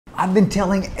I've been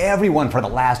telling everyone for the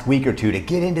last week or two to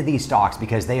get into these stocks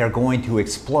because they are going to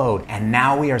explode, and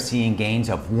now we are seeing gains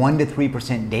of 1 to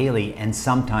 3% daily and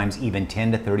sometimes even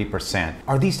 10 to 30%.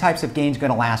 Are these types of gains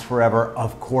going to last forever?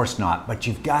 Of course not, but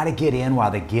you've got to get in while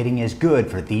the getting is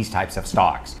good for these types of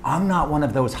stocks. I'm not one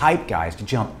of those hype guys to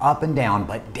jump up and down,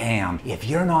 but damn, if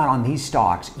you're not on these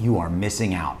stocks, you are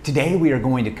missing out. Today we are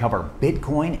going to cover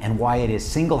Bitcoin and why it is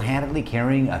single-handedly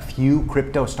carrying a few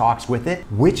crypto stocks with it,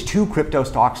 which 2 crypto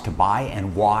stocks to buy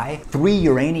and why, 3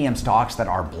 uranium stocks that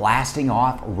are blasting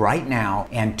off right now,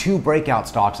 and 2 breakout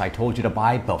stocks I told you to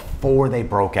buy before they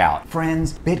broke out.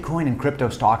 Friends, Bitcoin and crypto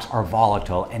stocks are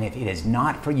volatile, and if it is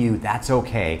not for you, that's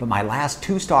okay. But my last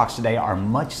 2 stocks today are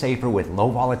much safer with low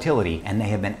volatility, and they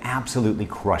have been absolutely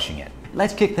crushing it.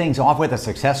 Let's kick things off with a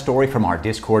success story from our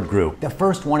Discord group. The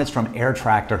first one is from Air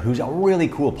Tractor, who's a really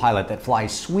cool pilot that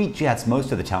flies sweet jets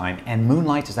most of the time and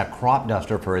moonlights as a crop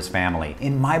duster for his family.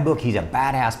 In my book, he's a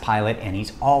badass pilot and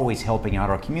he's always helping out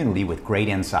our community with great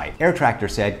insight. Air Tractor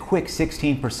said, quick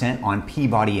 16% on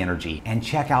Peabody Energy, and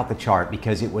check out the chart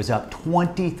because it was up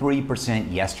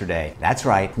 23% yesterday. That's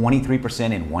right,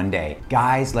 23% in one day.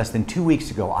 Guys, less than 2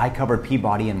 weeks ago, I covered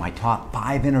Peabody in my top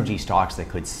 5 energy stocks that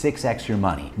could 6x your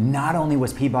money. Not only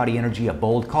was Peabody Energy a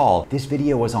bold call, this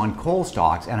video was on coal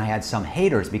stocks and I had some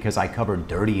haters because I covered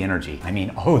dirty energy. I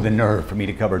mean, oh, the nerve for me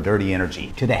to cover dirty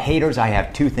energy. To the haters, I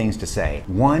have 2 things to say.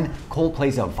 1, coal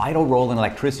plays a vital role in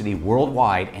electricity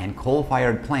worldwide, and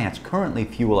coal-fired plants currently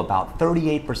fuel about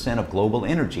 38% of global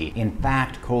energy. In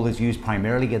fact, coal is used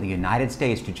primarily in the United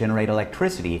States to generate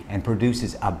electricity and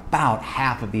produces about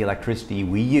half of the electricity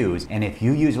we use. And if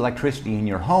you use electricity in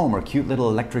your home or cute little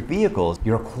electric vehicles,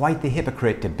 you're quite the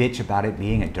hypocrite to bitch about it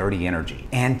being a dirty energy.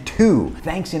 And 2,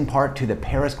 thanks in part to the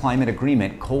Paris Climate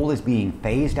Agreement, coal is being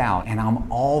phased out, and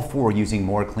I'm all for using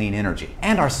more clean energy.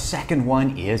 And our second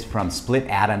one is from Split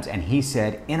Adams, and he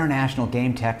said, International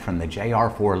Game Tech from the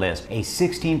JR4 list, a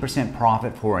 16%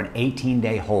 profit for an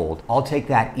 18-day hold. I'll take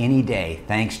that any day.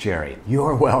 Thanks, Jerry.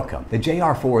 You're welcome. The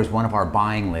JR4 is one of our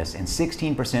buying lists, and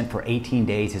 16% for 18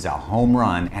 days is a home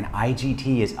run, and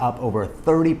IGT is up over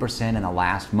 30% in the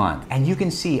last month. And you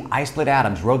can see Split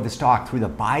Adams rode the stock through the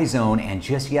buy zone, and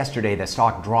just yesterday the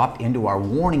stock dropped into our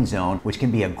warning zone, which can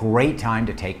be a great time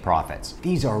to take profits.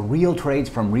 These are real trades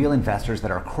from real investors that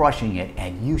are crushing it,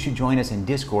 and you should join us in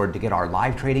Discord to get our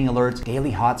live trading alerts, daily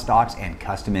hot stocks, and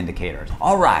custom indicators.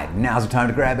 All right, now's the time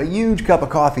to grab a huge cup of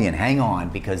coffee and hang on,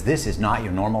 because this is not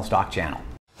your normal stock channel.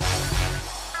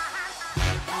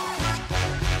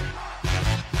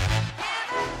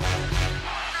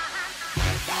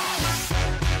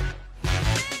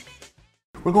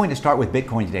 We're going to start with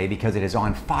Bitcoin today because it is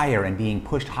on fire and being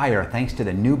pushed higher thanks to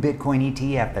the new Bitcoin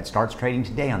ETF that starts trading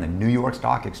today on the New York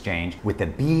Stock Exchange with the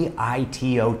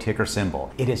BITO ticker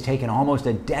symbol. It has taken almost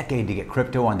a decade to get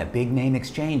crypto on the big name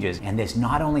exchanges, and this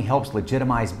not only helps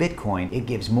legitimize Bitcoin, it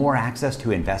gives more access to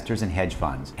investors and hedge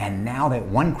funds. And now that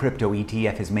one crypto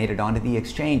ETF has made it onto the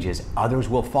exchanges, others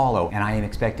will follow, and I am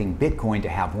expecting Bitcoin to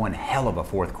have one hell of a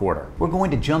fourth quarter. We're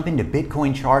going to jump into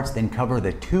Bitcoin charts, then cover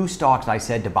the 2 stocks I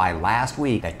said to buy last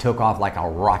week that took off like a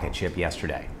rocket ship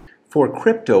yesterday. For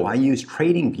crypto, I use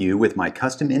TradingView with my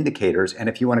custom indicators, and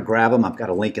if you want to grab them, I've got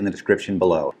a link in the description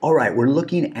below. All right, we're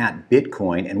looking at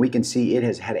Bitcoin, and we can see it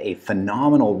has had a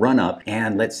phenomenal run-up,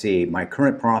 and let's see, my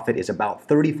current profit is about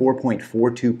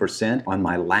 34.42% on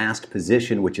my last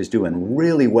position, which is doing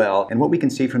really well. And what we can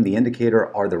see from the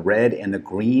indicator are the red and the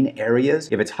green areas.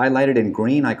 If it's highlighted in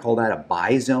green, I call that a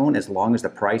buy zone as long as the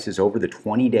price is over the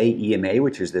 20-day EMA,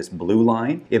 which is this blue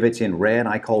line. If it's in red,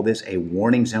 I call this a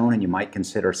warning zone, and you might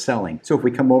consider selling. So if we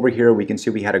come over here, we can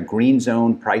see we had a green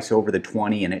zone, price over the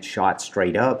 20, and it shot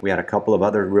straight up. We had a couple of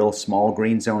other real small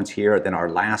green zones here. Then our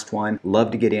last one, love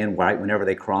to get in right whenever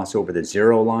they cross over the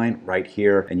 0 line right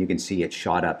here, and you can see it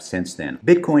shot up since then.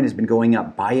 Bitcoin has been going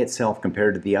up by itself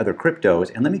compared to the other cryptos,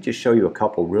 and let me just show you a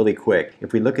couple really quick.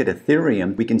 If we look at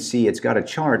Ethereum, we can see it's got a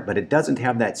chart, but it doesn't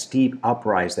have that steep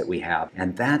uprise that we have,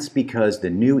 and that's because the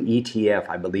new ETF,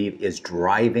 I believe, is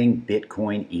driving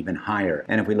Bitcoin even higher.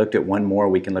 And if we looked at one more,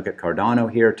 we can look at Cardano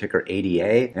here, ticker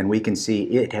ADA, and we can see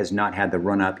it has not had the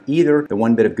run up either. The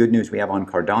one bit of good news we have on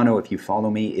Cardano, if you follow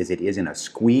me, is it is in a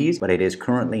squeeze, but it is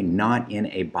currently not in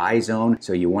a buy zone,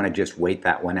 so you want to just wait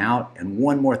that one out. And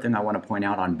one more thing I want to point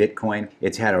out on Bitcoin,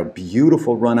 it's had a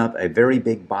beautiful run up, a very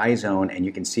big buy zone, and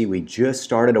you can see we just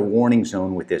started a warning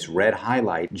zone with this red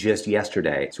highlight just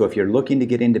yesterday. So if you're looking to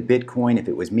get into Bitcoin, if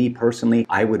it was me personally,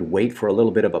 I would wait for a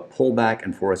little bit of a pullback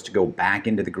and for us to go back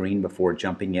into the green before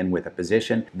jumping in with a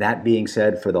position. That being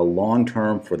said, for the long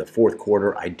term, for the fourth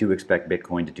quarter, I do expect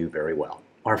Bitcoin to do very well.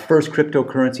 Our first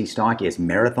cryptocurrency stock is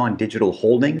Marathon Digital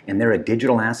Holding, and they're a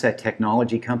digital asset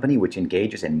technology company which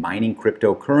engages in mining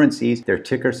cryptocurrencies. Their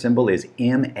ticker symbol is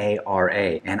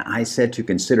MARA, and I said to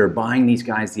consider buying these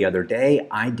guys the other day.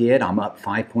 I did. I'm up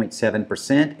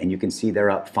 5.7%, and you can see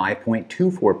they're up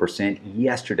 5.24%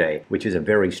 yesterday, which is a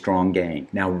very strong gain.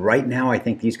 Now, right now, I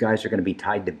think these guys are going to be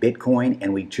tied to Bitcoin,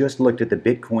 and we just looked at the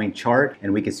Bitcoin chart,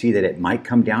 and we can see that it might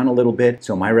come down a little bit.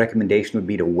 So my recommendation would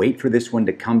be to wait for this one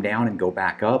to come down and go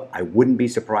back up. I wouldn't be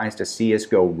surprised to see us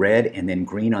go red and then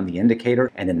green on the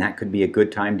indicator, and then that could be a good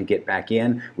time to get back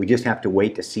in. We just have to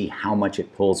wait to see how much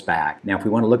it pulls back. Now, if we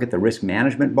want to look at the risk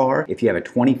management bar, if you have a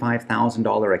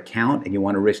 $25,000 account and you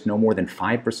want to risk no more than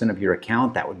 5% of your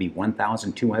account, that would be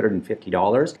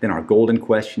 $1,250. Then our golden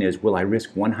question is, will I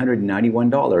risk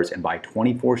 $191 and buy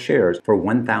 24 shares for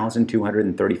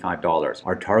 $1,235?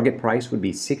 Our target price would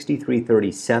be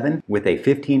 $63.37 with a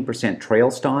 15%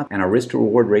 trail stop, and our risk to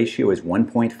reward ratio is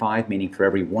 1.5, meaning for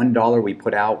every $1 we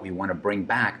put out, we want to bring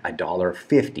back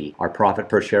 $1.50. Our profit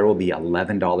per share will be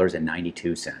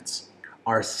 $11.92.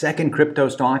 Our second crypto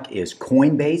stock is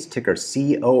Coinbase, ticker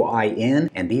COIN,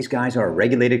 and these guys are a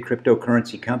regulated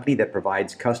cryptocurrency company that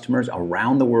provides customers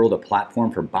around the world a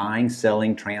platform for buying,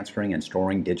 selling, transferring, and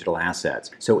storing digital assets.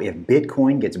 So if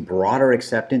Bitcoin gets broader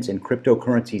acceptance in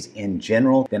cryptocurrencies in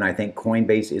general, then I think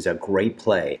Coinbase is a great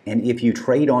play. And if you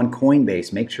trade on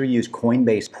Coinbase, make sure you use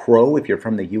Coinbase Pro if you're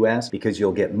from the US, because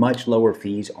you'll get much lower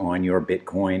fees on your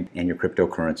Bitcoin and your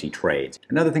cryptocurrency trades.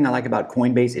 Another thing I like about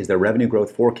Coinbase is their revenue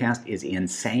growth forecast is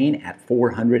insane at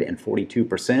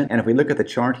 442%. And if we look at the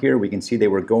chart here, we can see they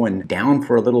were going down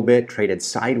for a little bit, traded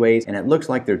sideways, and it looks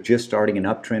like they're just starting an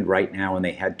uptrend right now, and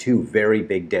they had two very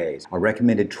big days. Our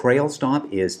recommended trail stop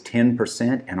is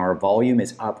 10%, and our volume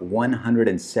is up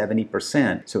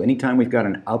 170%. So anytime we've got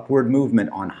an upward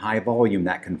movement on high volume,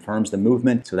 that confirms the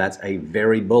movement. So that's a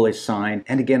very bullish sign.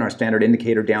 And again, our standard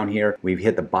indicator down here, we've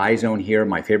hit the buy zone here.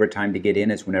 My favorite time to get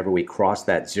in is whenever we cross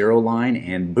that zero line,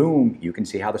 and boom, you can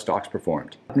see how the stock's performed.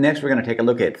 Up next, we're going to take a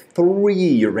look at 3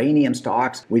 uranium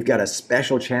stocks. We've got a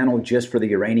special channel just for the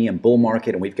uranium bull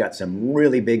market, and we've got some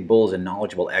really big bulls and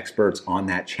knowledgeable experts on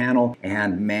that channel.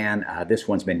 And man, this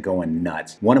one's been going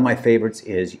nuts. One of my favorites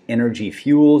is Energy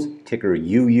Fuels, ticker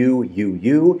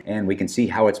UUUU, and we can see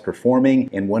how it's performing.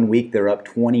 In 1 week, they're up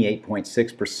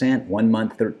 28.6%, 1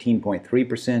 month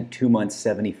 13.3%, 2 months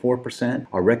 74%.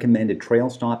 Our recommended trail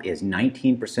stop is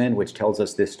 19%, which tells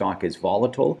us this stock is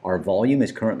volatile. Our volume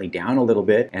is currently down a little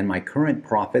bit, and my current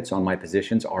profits on my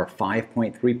positions are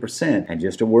 5.3%. And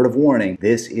just a word of warning,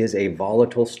 this is a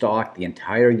volatile stock. The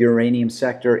entire uranium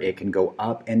sector, it can go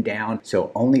up and down,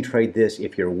 so only trade this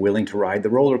if you're willing to ride the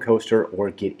roller coaster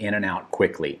or get in and out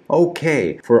quickly.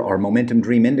 Okay, for our momentum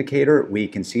dream indicator, we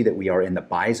can see that we are in the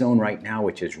buy zone right now,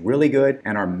 which is really good.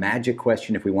 And our magic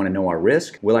question, if we want to know our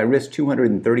risk, will I risk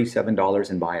 $237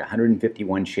 and buy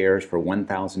 151 shares for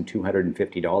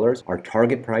 $1,250? Our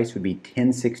target price would be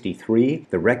 $10.63.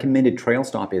 The recommended trail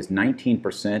stop is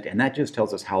 19%, and that just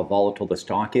tells us how volatile the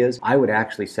stock is. I would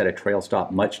actually set a trail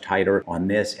stop much tighter on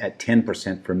this at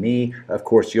 10% for me. Of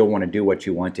course, you'll want to do what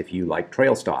you want if you like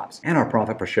trail stops. And our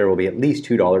profit per share will be at least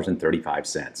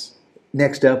 $2.35.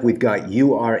 Next up, we've got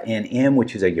URNM,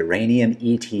 which is a uranium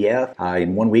ETF.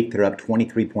 In 1 week, they're up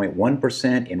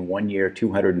 23.1%. In 1 year,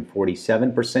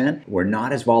 247%. We're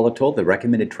not as volatile. The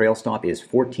recommended trail stop is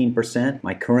 14%.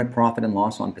 My current profit and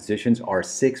loss on positions are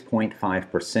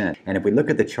 6.5%. And if we look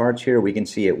at the charts here, we can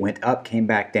see it went up, came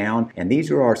back down, and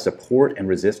these are our support and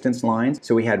resistance lines.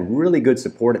 So we had really good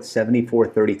support at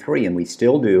 74.33, and we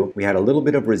still do. We had a little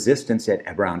bit of resistance at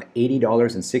around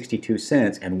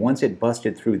 $80.62, and once it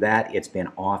busted through that, it's been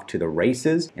off to the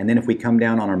races. And then if we come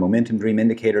down on our momentum dream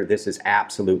indicator, this is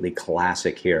absolutely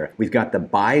classic here. We've got the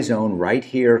buy zone right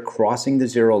here crossing the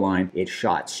zero line. It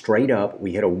shot straight up.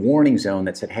 We hit a warning zone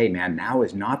that said, hey man, now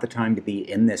is not the time to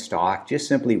be in this stock. Just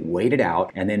simply wait it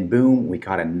out. And then boom, we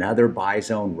caught another buy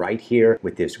zone right here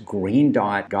with this green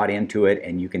dot, got into it,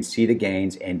 and you can see the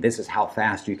gains. And this is how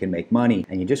fast you can make money.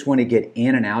 And you just want to get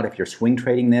in and out if you're swing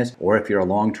trading this, or if you're a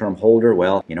long-term holder,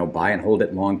 well, you know, buy and hold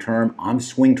it long-term. I'm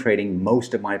swing trading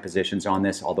most of my positions on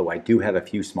this, although I do have a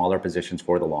few smaller positions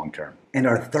for the long term. And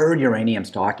our third uranium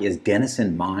stock is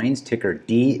Denison Mines, ticker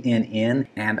DNN,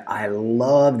 and I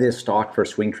love this stock for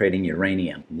swing trading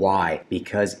uranium. Why?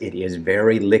 Because it is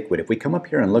very liquid. If we come up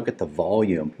here and look at the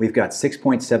volume, we've got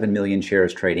 6.7 million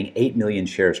shares trading, 8 million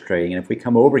shares trading, and if we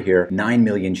come over here, 9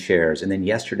 million shares, and then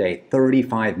yesterday,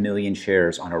 35 million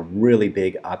shares on a really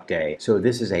big up day. So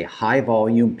this is a high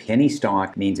volume penny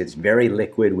stock, means it's very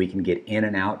liquid. We can get in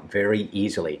and out very very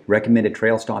easily. Recommended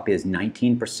trail stop is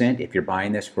 19% if you're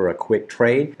buying this for a quick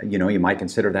trade. You know, you might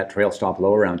consider that trail stop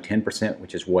low around 10%,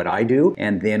 which is what I do.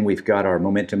 And then we've got our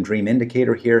momentum dream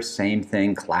indicator here. Same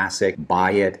thing, classic.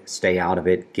 Buy it, stay out of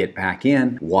it, get back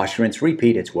in. Wash, rinse,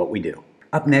 repeat. It's what we do.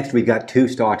 Up next, we've got two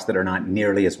stocks that are not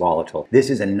nearly as volatile. This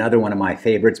is another one of my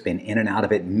favorites, been in and out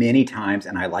of it many times,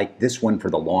 and I like this one for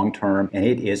the long term, and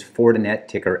it is Fortinet,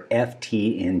 ticker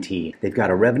FTNT. They've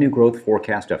got a revenue growth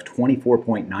forecast of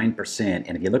 24.9%,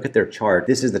 and if you look at their chart,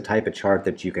 this is the type of chart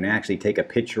that you can actually take a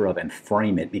picture of and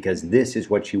frame it, because this is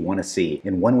what you want to see.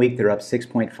 In 1 week, they're up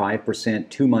 6.5%,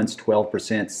 2 months,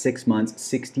 12%, 6 months,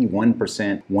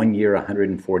 61%, 1 year,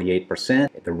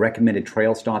 148%. The recommended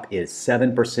trail stop is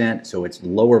 7%, so it's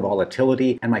lower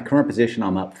volatility, and my current position,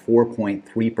 I'm up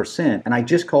 4.3%, and I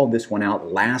just called this one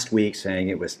out last week saying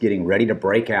it was getting ready to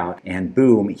break out, and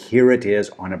boom, here it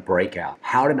is on a breakout.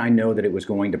 How did I know that it was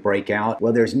going to break out?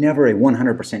 Well, there's never a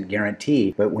 100%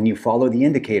 guarantee, but when you follow the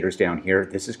indicators down here,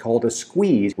 this is called a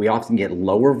squeeze. We often get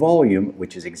lower volume,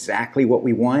 which is exactly what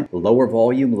we want. Lower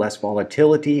volume, less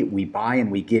volatility, we buy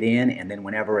and we get in, and then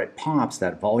whenever it pops,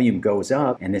 that volume goes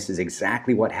up, and this is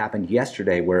exactly what happened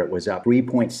yesterday, where it was up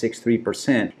 3.63%,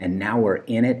 and now we're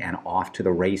in it and off to the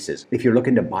races. If you're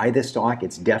looking to buy this stock,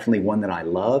 it's definitely one that I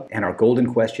love, and our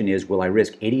golden question is, will I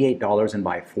risk $88 and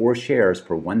buy 4 shares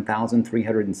for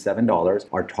 $1,307?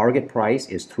 Our target price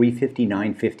is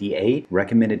 $359.58.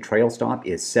 Recommended trail stop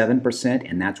is 7%,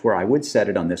 and that's where I would set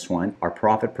it on this one. Our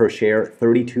profit per share,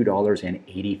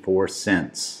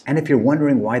 $32.84. And if you're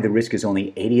wondering why the risk is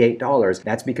only $88,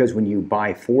 that's because when you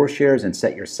buy 4 shares and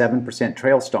set your 7%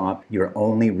 trail stop, you're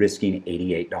only risking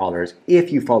 $88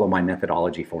 if you follow my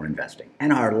methodology for investing.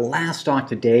 And our last stock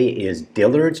today is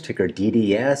Dillard's, ticker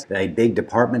DDS, a big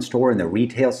department store in the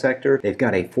retail sector. They've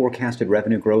got a forecasted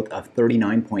revenue growth of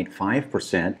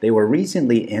 39.5%. They were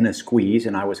recently in a squeeze,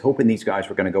 and I was hoping these guys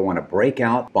were going to go on a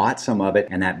breakout, bought some of it,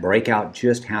 and that breakout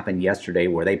just happened yesterday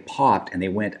where they popped and they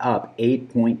went up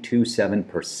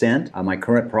 8.27%. My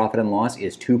current profit and loss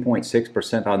is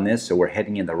 2.6% on this, so we're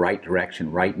heading in the right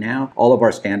direction right now. All of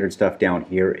our standard stuff down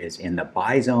here is in the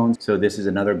buy zone. So this is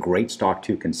another great stock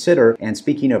to consider. And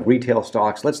speaking of retail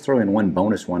stocks, let's throw in one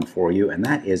bonus one for you, and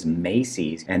that is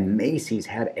Macy's. And Macy's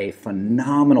had a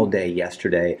phenomenal day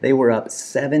yesterday. They were up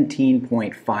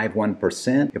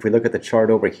 17.51%. If we look at the chart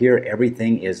over here,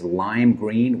 everything is lime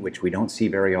green, which we don't see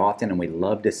very often, and we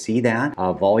love to see that.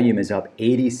 Volume is up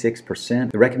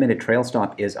 86%. The recommended trail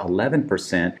stop is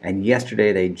 11%, and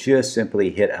yesterday they just simply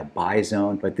hit a buy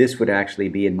zone, but this would actually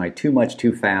be in my too much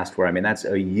too fast, where I mean that's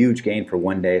a huge gain for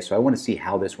one day, so I want to see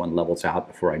how this one levels out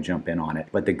before I jump in on it.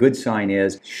 But the good sign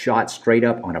is shot straight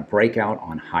up on a breakout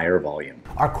on higher volume.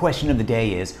 Our question of the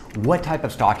day is, what type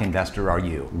of stock investor are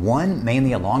you? 1,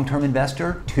 mainly a long-term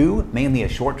investor, 2, mainly a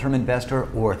short-term investor,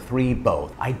 or 3,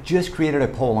 both? I just created a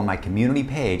poll on my community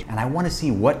page, and I want to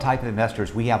see what type of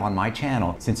investors we have on my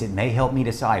channel, since it may help me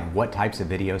decide what types of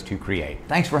videos to create.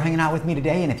 Thanks for hanging out with me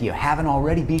today, and if you haven't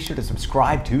already, be sure to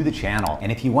subscribe to the channel.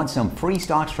 And if you want some free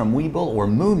stocks from Webull or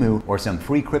Moomoo, or some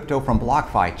free crypto from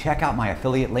BlockFi, check out my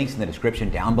affiliate links in the description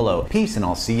down below. Peace, and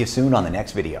I'll see you soon on the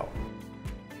next video.